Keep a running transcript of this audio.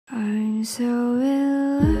I'm so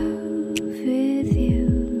in love with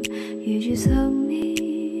you. You just hug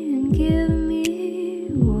me and give me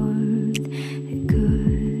warmth. It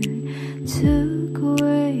could took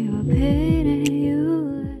away your pain and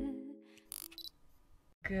you.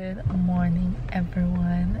 Good morning,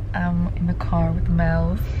 everyone. I'm in the car with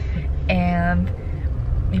Mels, and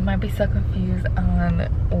you might be so confused on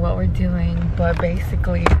what we're doing, but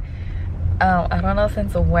basically, I don't know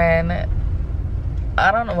since when. I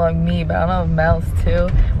don't know about me, but I don't know if Mel's too,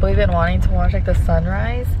 but we've been wanting to watch like the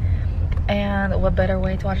sunrise, and what better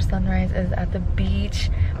way to watch sunrise is at the beach.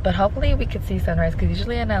 But hopefully we could see sunrise, because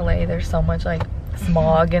usually in LA there's so much like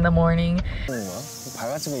smog in the morning.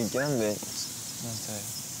 밝아지고 있긴 한데.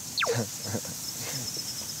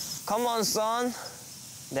 Come on, son.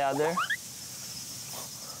 내 아들.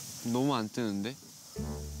 너무 안 뜨는데?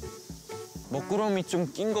 먹구름이 좀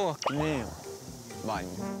낀 것 같긴 해요. 많이.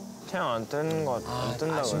 태양 안 뜨는 것 같아. 안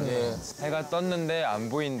뜬다고 해. 해가 떴는데 안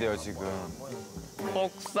보인대요 지금.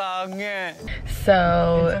 속상해.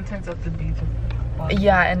 So Sometimes at the beach.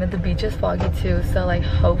 yeah, and the beach is foggy too, so like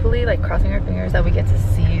hopefully, like crossing our fingers that we get to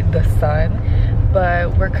see the sun.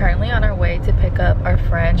 But we're currently on our way to pick up our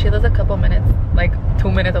friend. She lives a couple minutes, like 2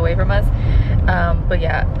 minutes away from us. But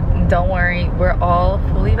yeah, don't worry, we're all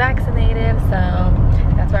fully vaccinated, so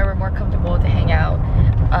that's why we're more comfortable to hang out.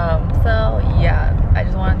 So yeah, I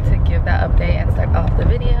just wanted to give that update and start off the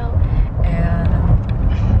video. And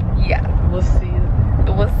yeah, We'll see you.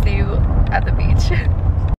 we'll see you at the beach.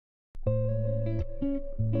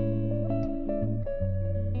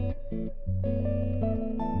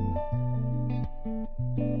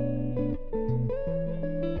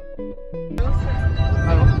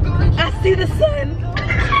 I see the sun.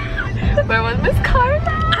 Where was Miss Carla?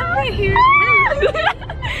 I'm right here.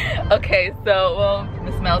 Okay, so well,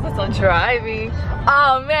 Miss Mel's is still driving.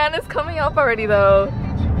 Oh man, it's coming up already though.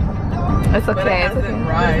 It's okay. It's okay.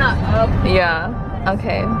 It's not up. Yeah.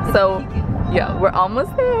 Okay. So yeah, we're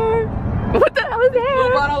almost there. What the hell is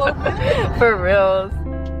Blue bottle that? open. For reals.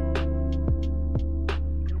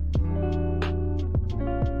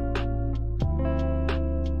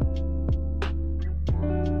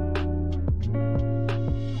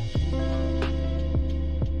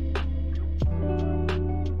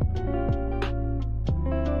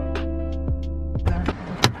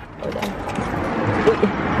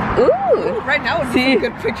 Ooh! Right now would be some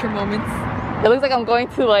good picture moments. It looks like I'm going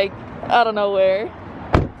to like, I don't know where. I'm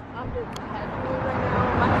just casual right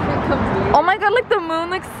now. My shit comes later. Oh my god, like the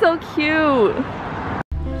moon looks so cute.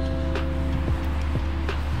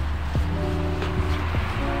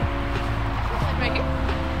 Right here.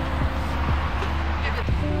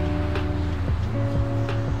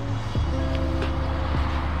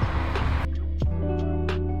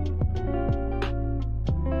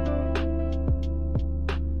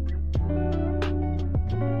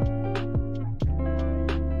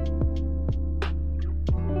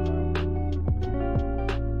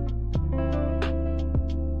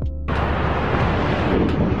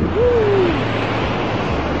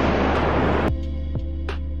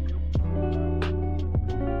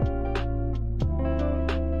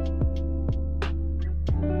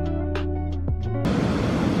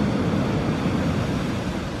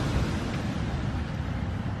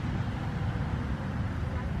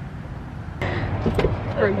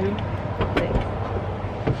 For you.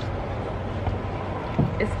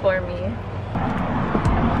 It's for me.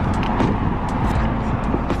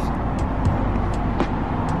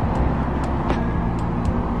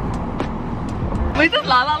 Wait, this is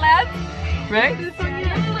La La Land? Right?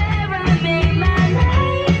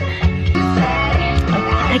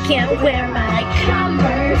 I can't wear my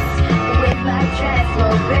Converse with my dress,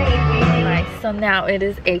 oh baby. Nice. So now it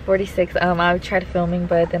is 8:46. I tried filming,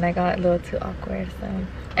 but then I got a little too awkward. So,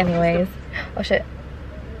 anyways, oh shit.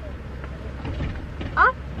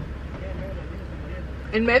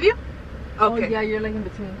 In medio? Okay. Oh, yeah, you're like in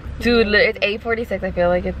between. Dude, it's 8:46. I feel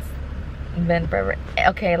like it's been forever.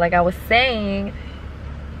 Okay, like I was saying,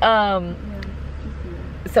 so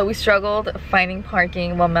we struggled finding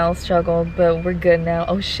parking while Mel struggled, but we're good now.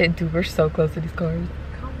 Oh shit, dude, we're so close to these cars.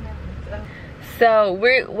 So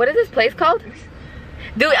what is this place called?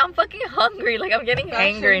 Dude, I'm fucking hungry. Like I'm getting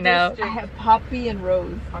angry now. I have Poppy and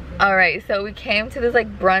Rose. All right, so we came to this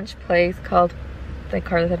like brunch place called, like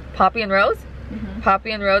Carla said, Poppy and Rose.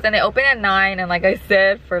 Poppy and Rose, and they open at 9, and like I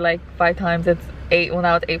said for like 5 times, it's 8. Well,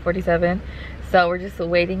 now it's 8:47. So we're just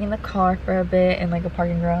waiting in the car for a bit in like a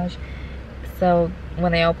parking garage. So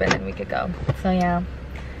when they open, then we could go. So yeah,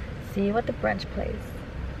 see you at the brunch place.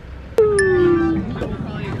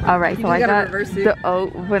 Alright, so I got the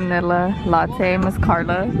oat vanilla latte, Miss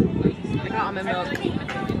Carla. I got almond milk.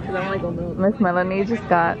 because I don't like oat milk. Miss Melanie just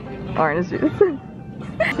got orange juice.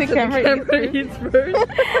 The camera eats first.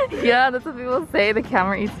 Yeah, that's what people say. The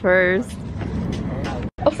camera eats first.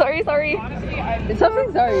 Oh, sorry. It's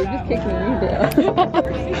something sorry, you're just kicking me down.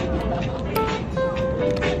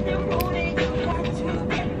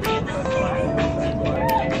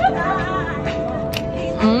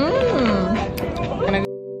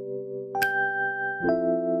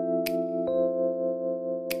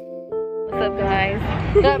 What's up, guys?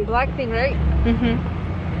 That black thing, right?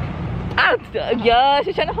 Ah, yeah,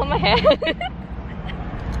 she's trying to hold my hand.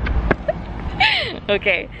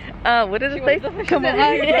 Okay. What is it say? Come on, come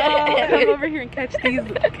over here and catch these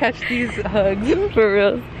hugs. For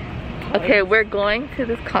real. Okay, we're going to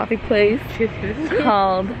this coffee place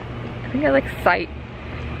called, I think I like Sight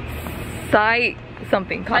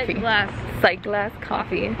something coffee. Sight Glass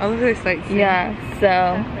Coffee. I was gonna say Sight. Yeah, so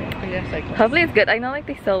Yeah, Sight Glass. hopefully it's good. I know like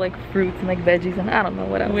they sell like fruits and like veggies and I don't know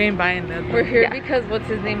what else. We ain't buying that. We're here because what's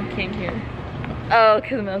his name came here. Oh,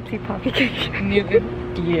 because Milk Tea Poppy came.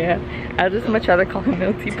 Newton. Yeah, I'd just much rather call him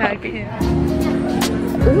Milk Tea Tag Poppy. him.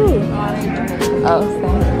 Ooh. Oh,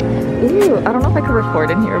 snap. Ooh, I don't know if I can record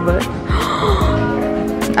in here, but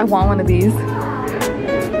I want one of these.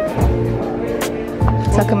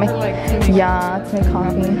 So I can make, yeah, to make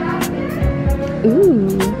coffee. Ooh.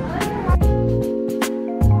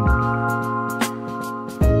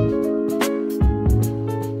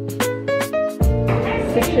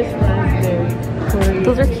 Citrus raspberry.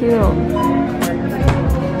 Those are cute.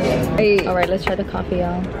 Hey. Alright, let's try the coffee,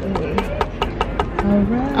 y'all.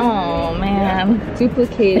 Alright. Oh, man.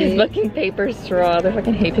 Duplicated. It's fucking paper straw. I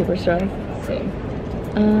fucking hate paper straws. Same.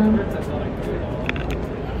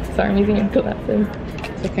 Sorry, I'm using your glasses.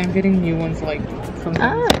 It's okay, I'm getting new ones like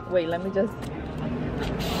sometimes. Ah, wait, let me just.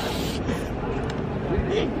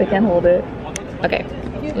 I can't hold it. Okay,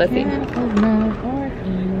 let's see. Ah.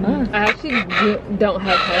 I actually don't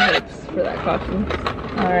have high hopes for that coffee.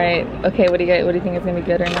 All right. Okay, what do you think is gonna be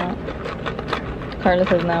good or not? Carla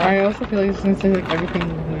says no. I also feel like it's gonna taste like everything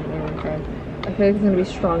we've ever tried. I feel like it's gonna be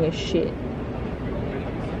strong as shit.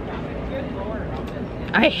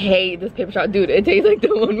 I hate this paper straw, dude. It tastes like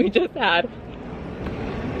the one we just had.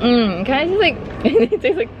 Kind of just like it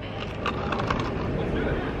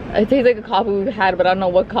tastes like a coffee we've had, but I don't know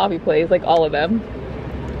what coffee place. Like all of them.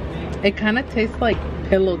 It kind of tastes like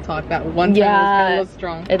Pillow Talk. That one time was hella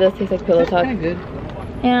strong. It does taste like Pillow Talk. Kind of good.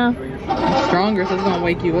 Yeah. It's stronger, so it's gonna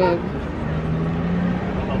wake you up.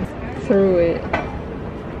 Through it.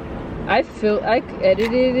 I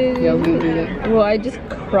edited it. Yeah, we did it. Well, I just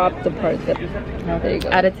cropped the part that. There you go.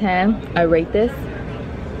 Out of 10, I rate this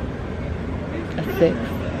a 6.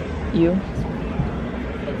 You?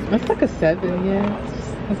 That's like a 7, yeah.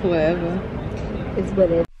 That's whatever. It's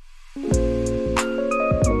whatever.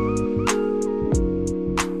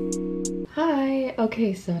 Hi.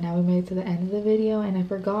 Okay, so now we made it to the end of the video, and I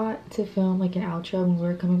forgot to film like an outro when we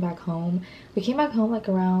were coming back home. We came back home like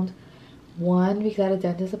around 1 because I had a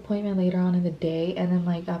dentist appointment later on in the day, and then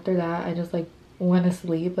like after that I just like went to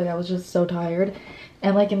sleep. Like I was just so tired,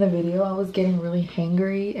 and like in the video I was getting really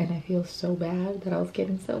hangry, and I feel so bad that I was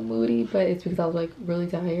getting so moody, but it's because I was like really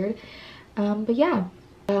tired. But yeah,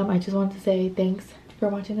 I just wanted to say thanks for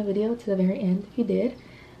watching the video to the very end if you did.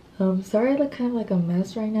 Sorry I look kind of like a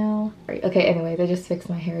mess right now. Okay, anyways, I just fixed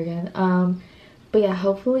my hair again. But yeah,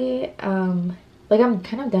 hopefully like I'm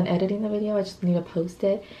kind of done editing the video. I just need to post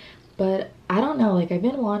it. But I don't know, like I've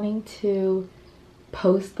been wanting to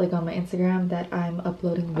post like on my Instagram that I'm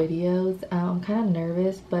uploading videos. I'm kind of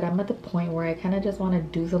nervous, but I'm at the point where I kind of just want to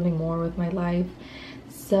do something more with my life.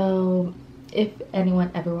 So if anyone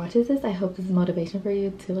ever watches this, I hope this is motivation for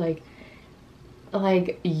you to like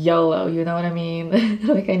YOLO, you know what I mean?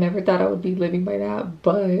 Like I never thought I would be living by that,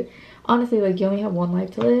 but honestly, like you only have one life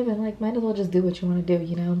to live, and like might as well just do what you want to do,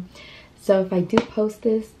 you know? So if I do post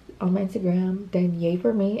this on my Instagram, then yay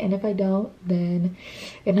for me, and if I don't, then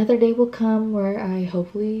another day will come where I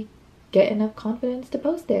hopefully get enough confidence to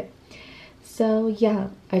post it. So yeah,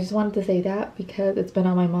 I just wanted to say that because it's been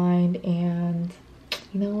on my mind, and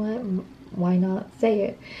you know what, why not say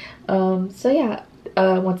it? So yeah,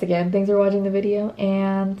 once again, thanks for watching the video,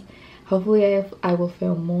 and hopefully I will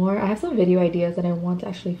film more. I have some video ideas that I want to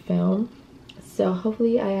actually film, so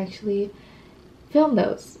hopefully I actually film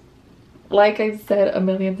those. Like I said a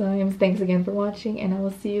million times, thanks again for watching, and I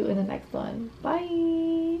will see you in the next one. Bye!